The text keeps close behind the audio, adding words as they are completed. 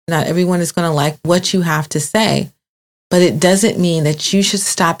Not everyone is going to like what you have to say, but it doesn't mean that you should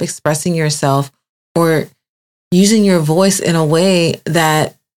stop expressing yourself or using your voice in a way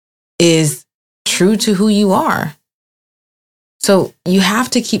that is true to who you are. So you have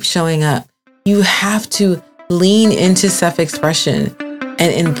to keep showing up. You have to lean into self-expression and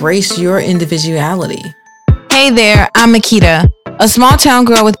embrace your individuality. Hey there, I'm Makita, a small town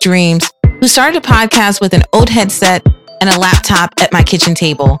girl with dreams who started a podcast with an old headset and a laptop at my kitchen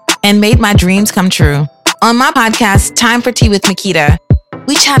table and made my dreams come true. On my podcast, Time for Tea with Makita,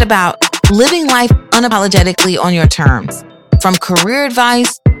 we chat about living life unapologetically on your terms, from career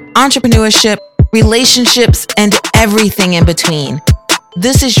advice, entrepreneurship, relationships, and everything in between.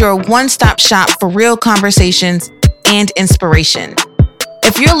 This is your one-stop shop for real conversations and inspiration.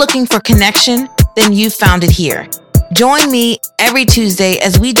 If you're looking for connection, then you've found it here. Join me every Tuesday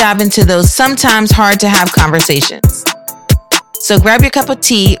as we dive into those sometimes hard to have conversations. So grab your cup of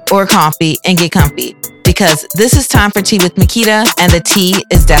tea or coffee and get comfy, because this is Time for Tea with Makita, and the tea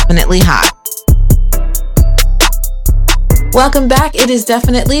is definitely hot. Welcome back. It is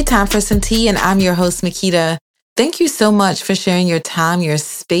definitely time for some tea, and I'm your host, Makita. Thank you so much for sharing your time, your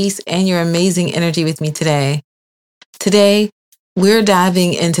space, and your amazing energy with me today. Today, we're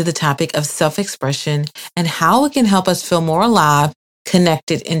diving into the topic of self-expression and how it can help us feel more alive,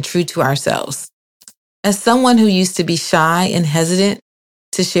 connected, and true to ourselves. As someone who used to be shy and hesitant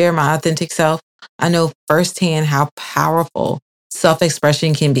to share my authentic self, I know firsthand how powerful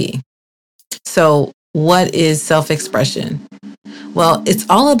self-expression can be. So, what is self-expression? Well, it's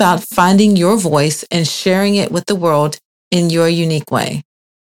all about finding your voice and sharing it with the world in your unique way.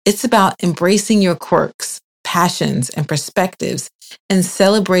 It's about embracing your quirks, passions, and perspectives, and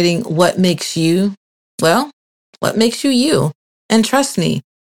celebrating what makes you, what makes you you. And trust me,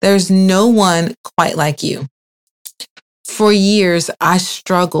 there's no one quite like you. For years, I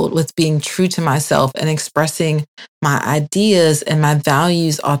struggled with being true to myself and expressing my ideas and my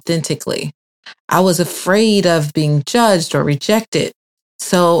values authentically. I was afraid of being judged or rejected,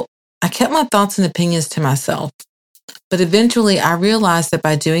 so I kept my thoughts and opinions to myself. But eventually, I realized that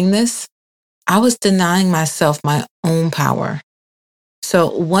by doing this, I was denying myself my own power.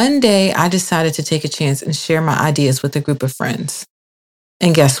 So one day, I decided to take a chance and share my ideas with a group of friends.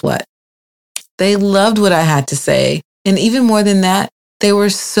 And guess what? They loved what I had to say. And even more than that, they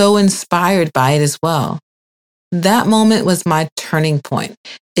were so inspired by it as well. That moment was my turning point.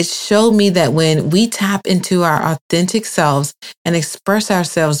 It showed me that when we tap into our authentic selves and express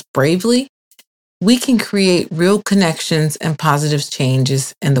ourselves bravely, we can create real connections and positive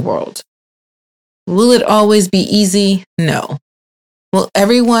changes in the world. Will it always be easy? No. Will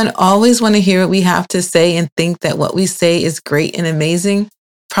everyone always want to hear what we have to say and think that what we say is great and amazing?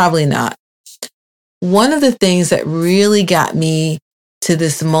 Probably not. One of the things that really got me to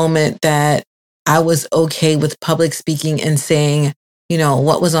this moment that I was okay with public speaking and saying,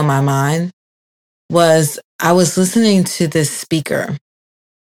 what was on my mind was I was listening to this speaker.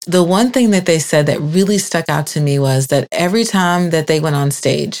 The one thing that they said that really stuck out to me was that every time that they went on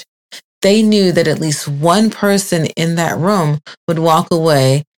stage, they knew that at least one person in that room would walk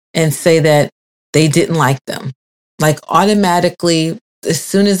away and say that they didn't like them. Like automatically, as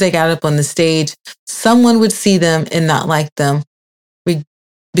soon as they got up on the stage, someone would see them and not like them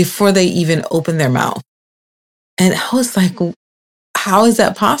before they even opened their mouth. And I was like, how is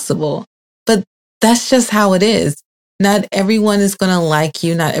that possible? But that's just how it is. Not everyone is going to like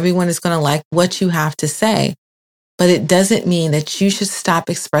you. Not everyone is going to like what you have to say. But it doesn't mean that you should stop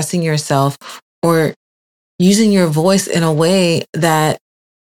expressing yourself or using your voice in a way that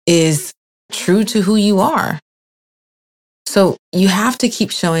is true to who you are. So you have to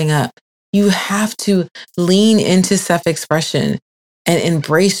keep showing up. You have to lean into self-expression and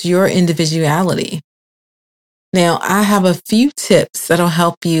embrace your individuality. Now, I have a few tips that'll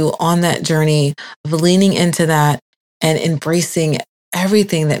help you on that journey of leaning into that and embracing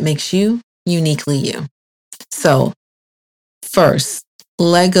everything that makes you uniquely you. So, first,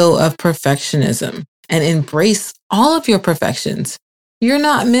 let go of perfectionism and embrace all of your perfections. You're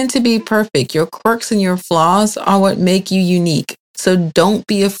not meant to be perfect. Your quirks and your flaws are what make you unique. So don't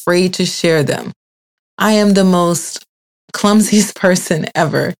be afraid to share them. I am the most clumsiest person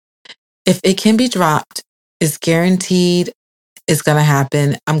ever. If it can be dropped, it's guaranteed it's going to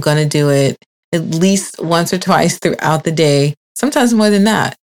happen. I'm going to do it at least once or twice throughout the day, sometimes more than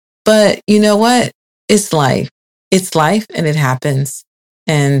that. But you know what? It's life. It's life and it happens.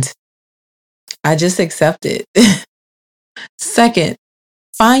 And I just accept it. Second,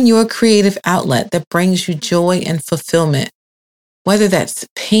 find your creative outlet that brings you joy and fulfillment. Whether that's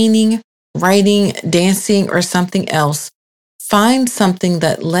painting, writing, dancing, or something else, Find something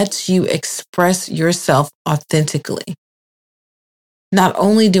that lets you express yourself authentically. Not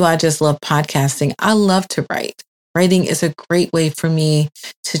only do I just love podcasting, I love to write. Writing is a great way for me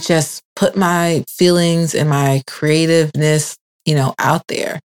to just put my feelings and my creativeness, out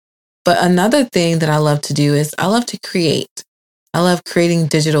there. But another thing that I love to do is I love to create. I love creating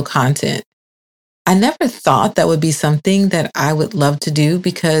digital content. I never thought that would be something that I would love to do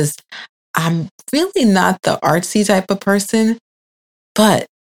because I'm really not the artsy type of person, but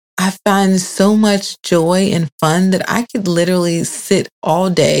I find so much joy and fun that I could literally sit all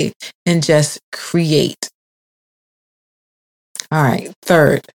day and just create. All right.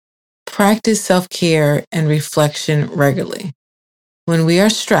 Third, practice self-care and reflection regularly. When we are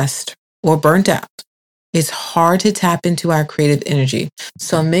stressed or burnt out, it's hard to tap into our creative energy.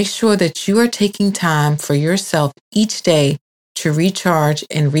 So make sure that you are taking time for yourself each day to recharge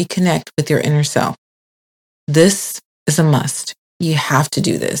and reconnect with your inner self. This is a must. You have to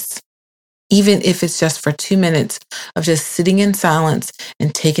do this. Even if it's just for 2 minutes of just sitting in silence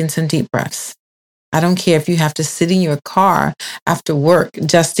and taking some deep breaths. I don't care if you have to sit in your car after work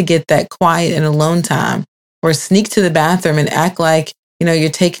just to get that quiet and alone time, or sneak to the bathroom and act like, you're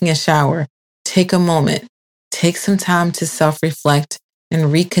taking a shower. Take a moment. Take some time to self-reflect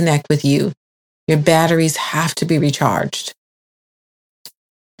and reconnect with you. Your batteries have to be recharged.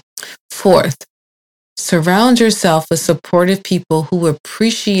 Fourth, surround yourself with supportive people who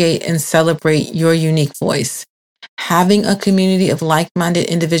appreciate and celebrate your unique voice. Having a community of like-minded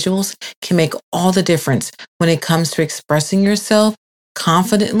individuals can make all the difference when it comes to expressing yourself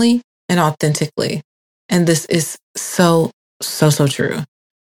confidently and authentically. And this is so, so, so true.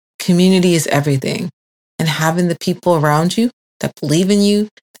 Community is everything. And having the people around you that believe in you,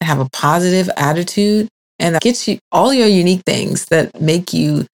 that have a positive attitude, and that gets you all your unique things that make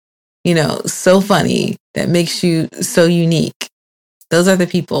you, so funny, that makes you so unique. Those are the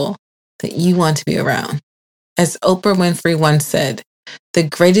people that you want to be around. As Oprah Winfrey once said, the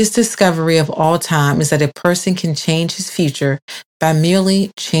greatest discovery of all time is that a person can change his future by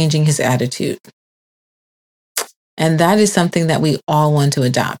merely changing his attitude. And that is something that we all want to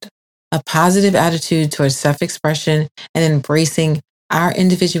adopt. A positive attitude towards self-expression and embracing our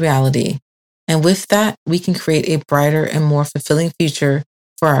individuality. And with that, we can create a brighter and more fulfilling future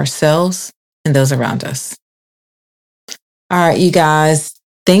for ourselves and those around us. All right, you guys,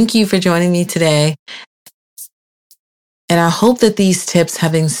 thank you for joining me today. And I hope that these tips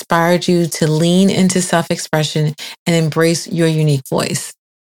have inspired you to lean into self-expression and embrace your unique voice.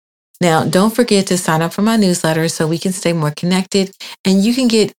 Now, don't forget to sign up for my newsletter so we can stay more connected and you can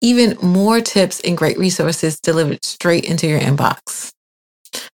get even more tips and great resources delivered straight into your inbox.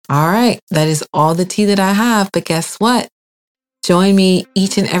 All right, that is all the tea that I have, but guess what? Join me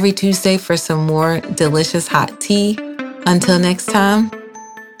each and every Tuesday for some more delicious hot tea. Until next time,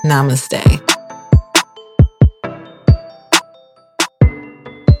 namaste.